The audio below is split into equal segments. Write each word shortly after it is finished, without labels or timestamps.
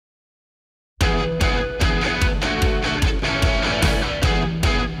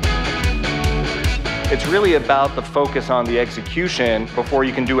it's really about the focus on the execution before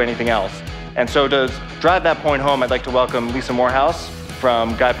you can do anything else. And so to drive that point home, I'd like to welcome Lisa Morehouse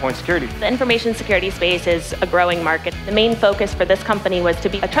from GuidePoint Security. The information security space is a growing market. The main focus for this company was to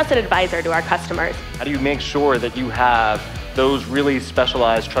be a trusted advisor to our customers. How do you make sure that you have those really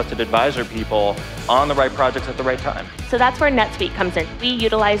specialized trusted advisor people on the right projects at the right time? So that's where NetSuite comes in. We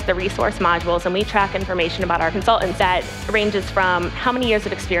utilize the resource modules and we track information about our consultants that ranges from how many years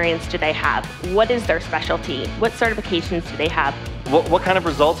of experience do they have, what is their specialty, what certifications do they have. What kind of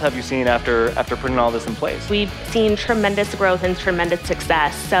results have you seen after putting all this in place? We've seen tremendous growth and tremendous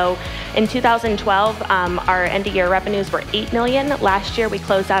success. So in 2012, our end of year revenues were 8 million. Last year we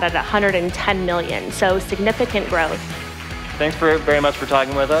closed out at 110 million. So significant growth. Thanks very much for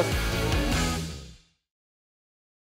talking with us.